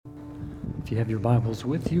If you have your Bibles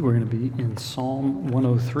with you, we're going to be in Psalm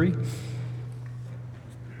 103.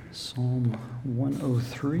 Psalm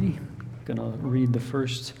 103. Going to read the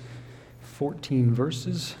first 14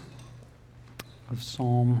 verses of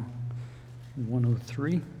Psalm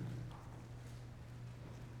 103.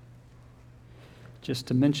 Just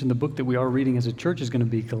to mention, the book that we are reading as a church is going to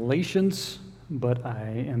be Galatians, but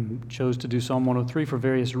I chose to do Psalm 103 for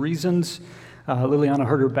various reasons. Liliana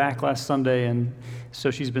hurt her back last Sunday, and so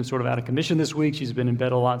she's been sort of out of commission this week. She's been in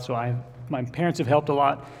bed a lot, so my parents have helped a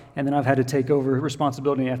lot, and then I've had to take over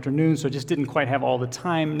responsibility in the afternoon, so I just didn't quite have all the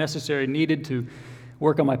time necessary needed to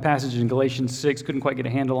work on my passage in Galatians 6. Couldn't quite get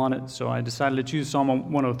a handle on it, so I decided to choose Psalm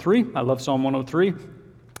 103. I love Psalm 103.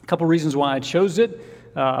 A couple reasons why I chose it.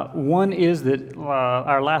 One is that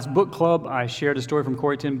our last book club, I shared a story from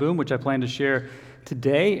Corrie ten Boom, which I plan to share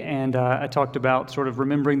today, and I talked about sort of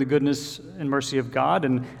remembering the goodness and mercy of God,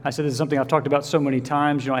 and I said this is something I've talked about so many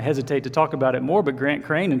times, I hesitate to talk about it more, but Grant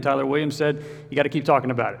Crane and Tyler Williams said, you got to keep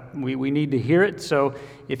talking about it. We need to hear it, so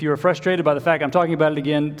if you are frustrated by the fact I'm talking about it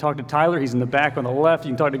again, talk to Tyler. He's in the back on the left.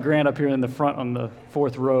 You can talk to Grant up here in the front on the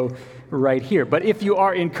fourth row right here. But if you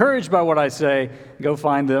are encouraged by what I say, go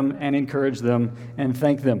find them and encourage them and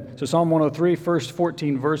thank them. So Psalm 103, first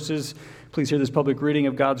 14 verses. Please hear this public reading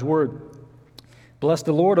of God's Word. Bless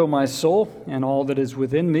the Lord, O my soul, and all that is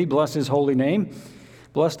within me. Bless his holy name.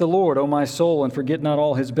 Bless the Lord, O my soul, and forget not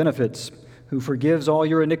all his benefits, who forgives all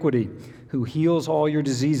your iniquity, who heals all your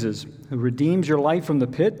diseases, who redeems your life from the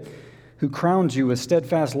pit, who crowns you with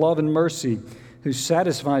steadfast love and mercy, who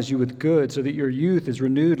satisfies you with good so that your youth is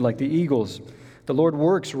renewed like the eagles. The Lord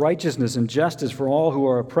works righteousness and justice for all who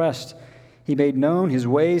are oppressed. He made known his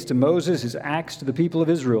ways to Moses, his acts to the people of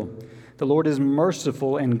Israel. The Lord is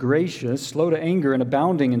merciful and gracious, slow to anger and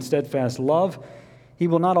abounding in steadfast love. He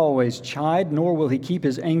will not always chide, nor will he keep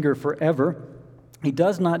his anger forever. He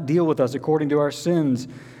does not deal with us according to our sins,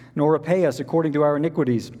 nor repay us according to our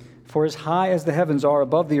iniquities. For as high as the heavens are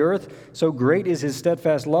above the earth, so great is his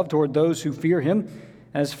steadfast love toward those who fear him.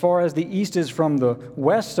 As far as the east is from the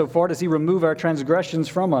west, so far does he remove our transgressions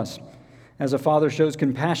from us. As a father shows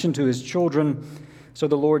compassion to his children, so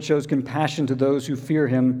the Lord shows compassion to those who fear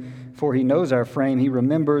him, for he knows our frame. He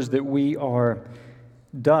remembers that we are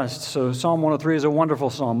dust. So Psalm 103 is a wonderful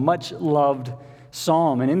psalm, much loved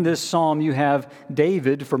psalm. And in this psalm, you have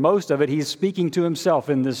David. For most of it, he's speaking to himself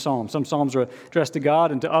in this psalm. Some psalms are addressed to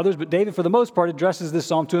God and to others, but David, for the most part, addresses this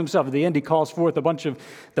psalm to himself. At the end, he calls forth a bunch of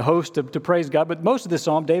the host to praise God. But most of this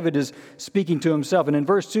psalm, David is speaking to himself. And in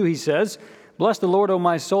verse 2, he says, "Bless the Lord, O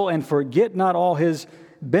my soul, and forget not all his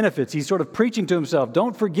benefits." He's sort of preaching to himself.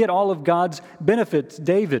 Don't forget all of God's benefits,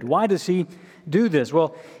 David. Why does he do this?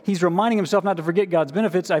 Well, he's reminding himself not to forget God's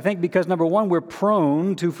benefits, I think, because number one, we're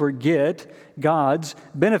prone to forget God's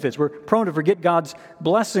benefits. We're prone to forget God's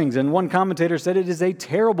blessings. And one commentator said it is a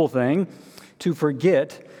terrible thing to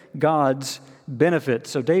forget God's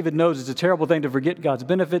benefits. So David knows it's a terrible thing to forget God's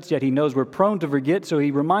benefits, yet he knows we're prone to forget, so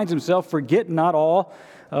he reminds himself, forget not all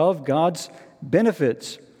of God's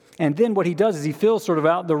benefits. And then what he does is he fills sort of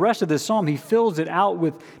out the rest of this psalm. He fills it out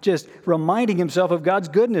with just reminding himself of God's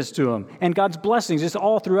goodness to him and God's blessings just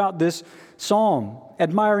all throughout this psalm.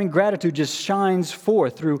 Admiring gratitude just shines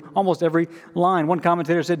forth through almost every line. One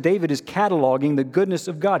commentator said David is cataloging the goodness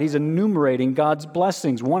of God. He's enumerating God's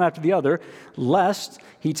blessings one after the other, lest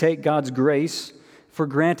he take God's grace for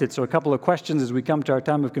granted. So a couple of questions as we come to our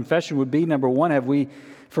time of confession would be, number one, have we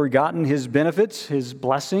forgotten his benefits, his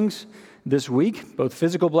blessings this week, both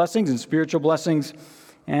physical blessings and spiritual blessings,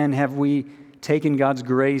 and have we taken God's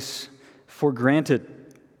grace for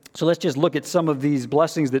granted? So let's just look at some of these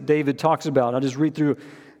blessings that David talks about. I'll just read through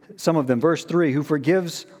some of them. Verse 3, who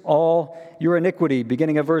forgives all your iniquity.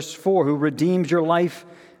 Beginning of verse 4, who redeems your life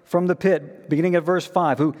from the pit. Beginning of verse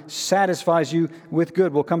 5, who satisfies you with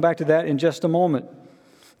good. We'll come back to that in just a moment.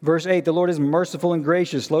 Verse 8, the Lord is merciful and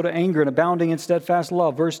gracious, slow to anger and abounding in steadfast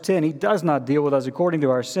love. Verse 10, he does not deal with us according to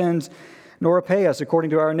our sins, nor repay us according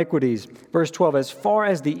to our iniquities. Verse 12, as far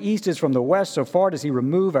as the east is from the west, so far does he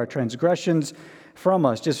remove our transgressions from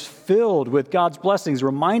us. Just filled with God's blessings,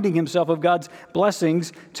 reminding himself of God's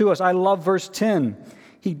blessings to us. I love verse 10.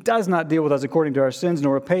 He does not deal with us according to our sins,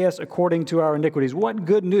 nor repay us according to our iniquities. What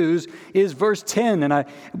good news is verse 10? And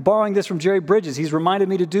borrowing this from Jerry Bridges, he's reminded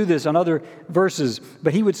me to do this on other verses.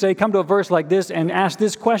 But he would say, come to a verse like this and ask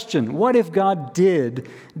this question. What if God did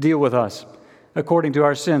deal with us according to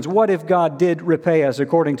our sins? What if God did repay us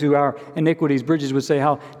according to our iniquities? Bridges would say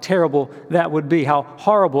how terrible that would be, how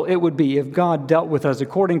horrible it would be if God dealt with us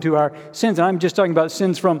according to our sins. And I'm just talking about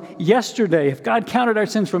sins from yesterday. If God counted our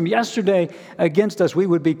sins from yesterday against us, we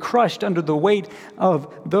would be crushed under the weight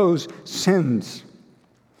of those sins.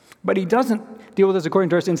 But he doesn't deal with us according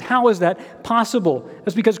to our sins. How is that possible?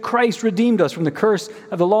 That's because Christ redeemed us from the curse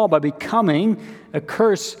of the law by becoming a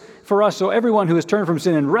curse for us. So everyone who has turned from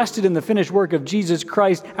sin and rested in the finished work of Jesus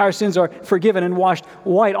Christ, our sins are forgiven and washed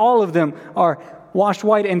white. All of them are washed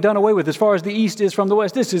white and done away with as far as the east is from the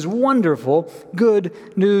west. This is wonderful, good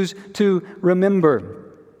news to remember.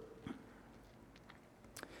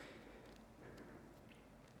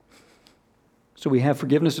 So we have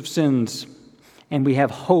forgiveness of sins, and we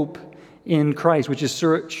have hope in Christ, which is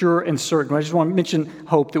sure and certain. I just want to mention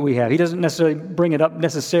hope that we have. He doesn't necessarily bring it up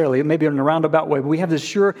necessarily, maybe in a roundabout way, but we have this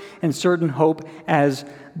sure and certain hope as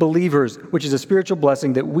believers, which is a spiritual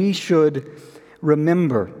blessing that we should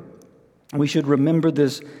remember. We should remember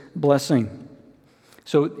this blessing.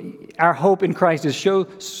 So our hope in Christ is so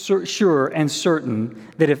sure and certain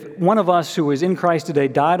that if one of us who is in Christ today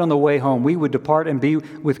died on the way home, we would depart and be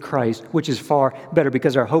with Christ, which is far better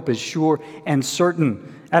because our hope is sure and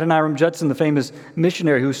certain. Adoniram Judson, the famous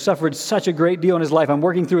missionary who suffered such a great deal in his life, I'm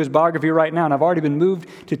working through his biography right now, and I've already been moved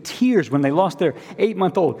to tears when they lost their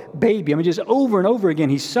 8-month-old baby. I mean, just over and over again,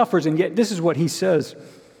 he suffers, and yet this is what he says.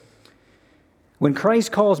 When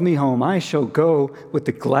Christ calls me home, I shall go with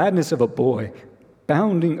the gladness of a boy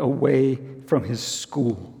bounding away from his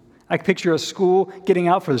school. I picture a school getting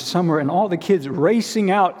out for the summer and all the kids racing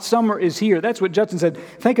out. Summer is here. That's what Judson said.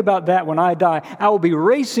 Think about that when I die. I will be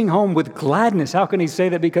racing home with gladness. How can he say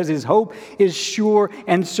that? Because his hope is sure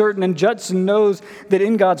and certain. And Judson knows that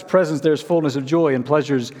in God's presence there's fullness of joy and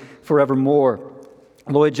pleasures forevermore.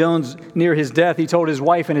 Lloyd Jones, near his death, he told his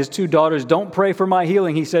wife and his 2 daughters, "Don't pray for my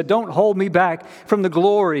healing." He said, "Don't hold me back from the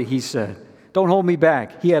glory," he said. Don't hold me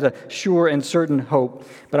back. He had a sure and certain hope.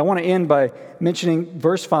 But I want to end by mentioning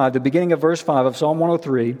verse 5, the beginning of verse 5 of Psalm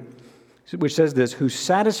 103, which says this, "Who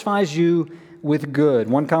satisfies you with good."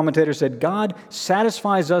 One commentator said, God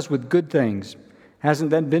satisfies us with good things. Hasn't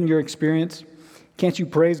that been your experience? Can't you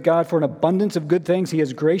praise God for an abundance of good things He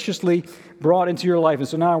has graciously brought into your life? And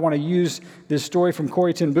so now I want to use this story from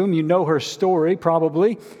Corrie ten Boom. You know her story,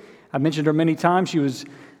 probably. I've mentioned her many times. She was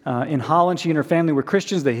in Holland. She and her family were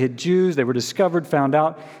Christians. They hid Jews. They were discovered, found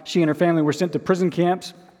out. She and her family were sent to prison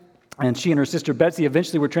camps. And she and her sister Betsy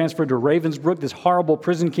eventually were transferred to Ravensbrück, this horrible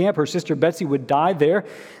prison camp. Her sister Betsy would die there.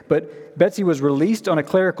 But Betsy was released on a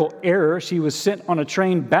clerical error. She was sent on a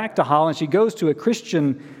train back to Holland. She goes to a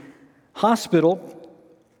Christian hospital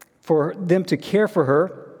for them to care for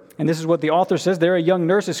her. And this is what the author says. There, a young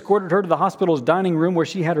nurse escorted her to the hospital's dining room where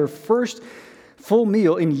she had her first full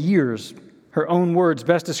meal in years. Her own words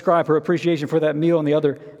best describe her appreciation for that meal and the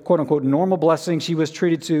other, quote-unquote, normal blessings she was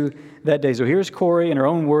treated to that day. So here's Corrie in her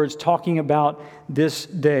own words talking about this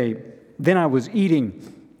day. "Then I was eating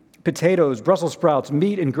potatoes, Brussels sprouts,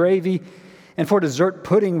 meat and gravy, and for dessert,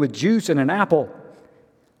 pudding with juice and an apple.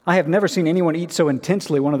 I have never seen anyone eat so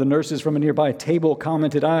intensely," one of the nurses from a nearby table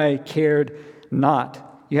commented. "I cared not."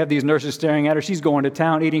 You have these nurses staring at her. She's going to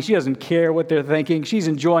town eating. She doesn't care what they're thinking. She's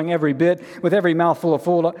enjoying every bit. With every mouthful of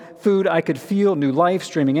food, I could feel new life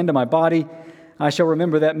streaming into my body. I shall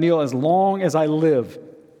remember that meal as long as I live.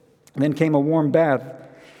 Then came a warm bath.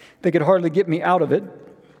 They could hardly get me out of it.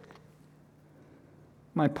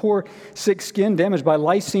 My poor, sick skin, damaged by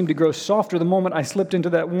lice, seemed to grow softer the moment I slipped into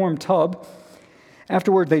that warm tub.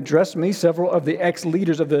 Afterward, they dressed me. Several of the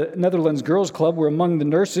ex-leaders of the Netherlands Girls Club were among the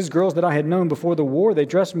nurses, girls that I had known before the war. They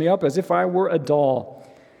dressed me up as if I were a doll.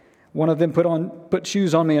 One of them put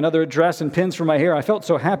shoes on me, another a dress and pins for my hair. I felt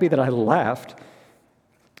so happy that I laughed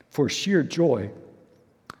for sheer joy.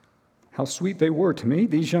 How sweet they were to me.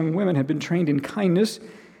 These young women had been trained in kindness.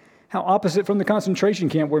 How opposite from the concentration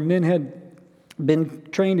camp where men had been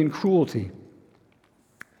trained in cruelty.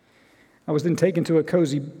 I was then taken to a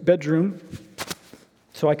cozy bedroom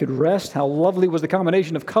so I could rest. How lovely was the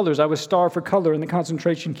combination of colors. I was starved for color in the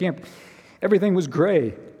concentration camp. Everything was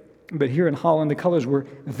gray. But here in Holland, the colors were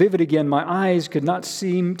vivid again. My eyes could not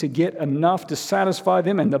seem to get enough to satisfy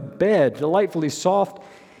them. And the bed, delightfully soft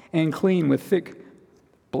and clean with thick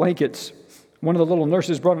blankets. One of the little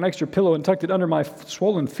nurses brought an extra pillow and tucked it under my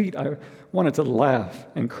swollen feet. I wanted to laugh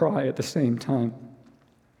and cry at the same time.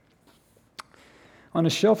 On a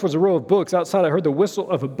shelf was a row of books. Outside, I heard the whistle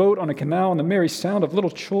of a boat on a canal and the merry sound of little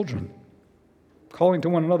children calling to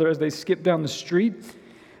one another as they skipped down the street.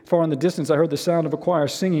 Far in the distance, I heard the sound of a choir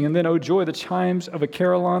singing, and then, oh joy, the chimes of a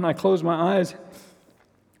carillon. I closed my eyes,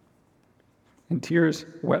 and tears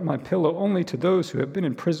wet my pillow. Only to those who have been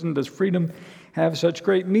in prison does freedom have such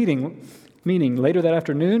great meaning. Later that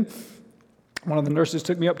afternoon, one of the nurses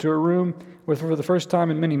took me up to her room where for the first time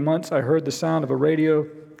in many months, I heard the sound of a radio.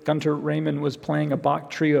 Gunter Raymond was playing a Bach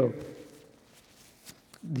trio.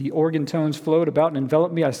 The organ tones flowed about and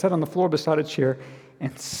enveloped me. I sat on the floor beside a chair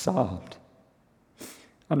and sobbed.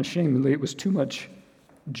 Unashamedly, it was too much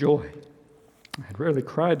joy. I had rarely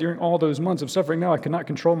cried during all those months of suffering. Now I could not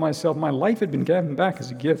control myself. My life had been given back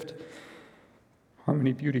as a gift.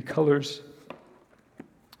 Harmony, beauty, colors,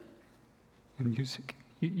 and music.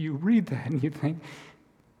 You read that and you think,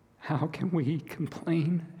 how can we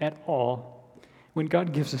complain at all when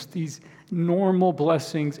God gives us these normal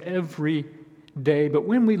blessings every day? But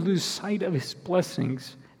when we lose sight of His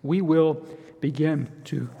blessings, we will begin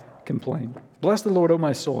to complain. Bless the Lord, O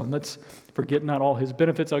my soul, and let's forget not all His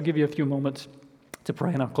benefits. I'll give you a few moments to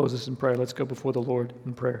pray, and I'll close this in prayer. Let's go before the Lord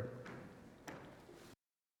in prayer.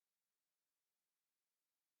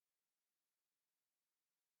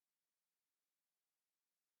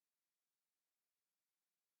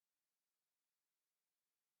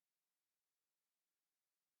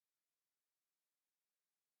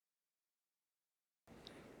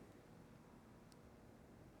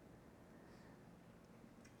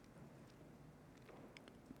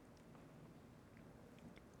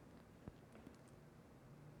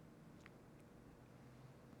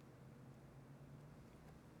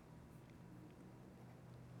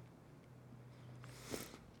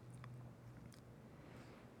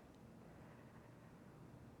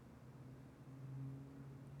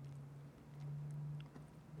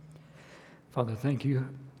 Father, thank you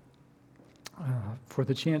for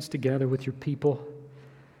the chance to gather with your people.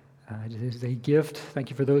 It is a gift. Thank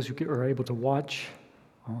you for those who are able to watch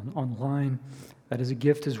online. That is a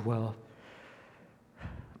gift as well.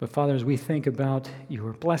 But Father, as we think about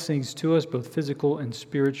your blessings to us, both physical and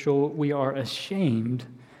spiritual, we are ashamed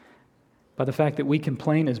by the fact that we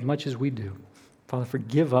complain as much as we do. Father,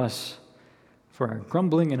 forgive us for our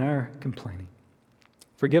grumbling and our complaining.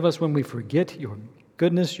 Forgive us when we forget your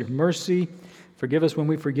goodness, your mercy. Forgive us when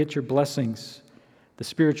we forget your blessings, the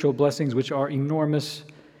spiritual blessings which are enormous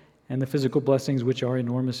and the physical blessings which are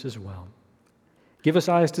enormous as well. Give us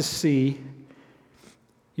eyes to see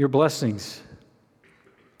your blessings.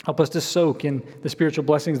 Help us to soak in the spiritual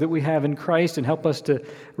blessings that we have in Christ, and help us to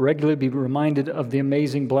regularly be reminded of the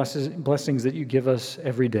amazing blessings that you give us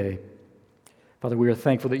every day. Father, we are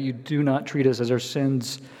thankful that you do not treat us as our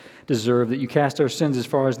sins deserve, that you cast our sins as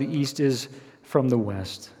far as the east is from the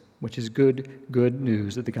west, which is good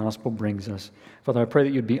news that the gospel brings us. Father, I pray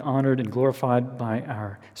that you'd be honored and glorified by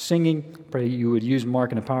our singing. Pray you would use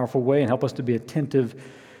Mark in a powerful way and help us to be attentive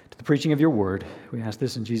to the preaching of your word. We ask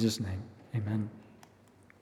this in Jesus' name. Amen.